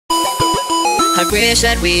I wish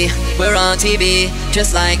that we were on TV,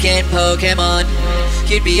 just like in Pokemon.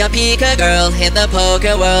 You'd be a Pika girl in the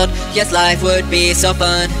poker world. Yes, life would be so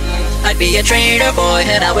fun. I'd be a trainer boy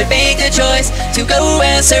and I would make the choice to go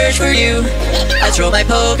and search for you. I'd throw my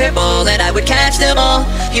Pokeball and I would catch them all.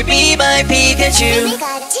 You'd be my Pikachu.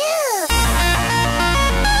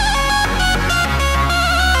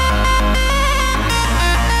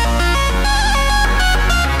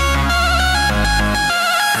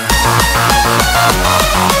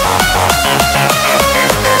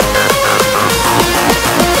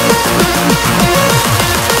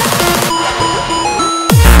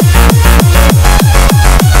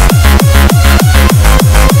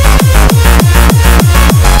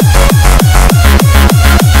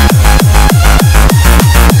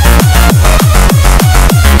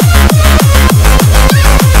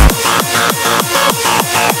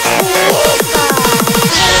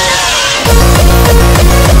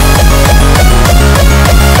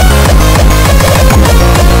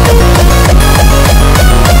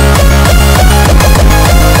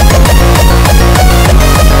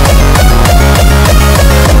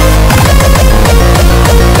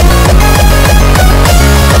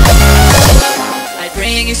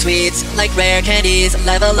 Sweets like rare candies,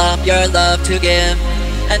 level up your love to give.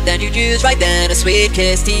 And then you use right then a sweet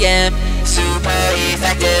kiss TM. Super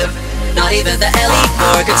effective. Not even the elite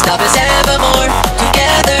four could stop us evermore.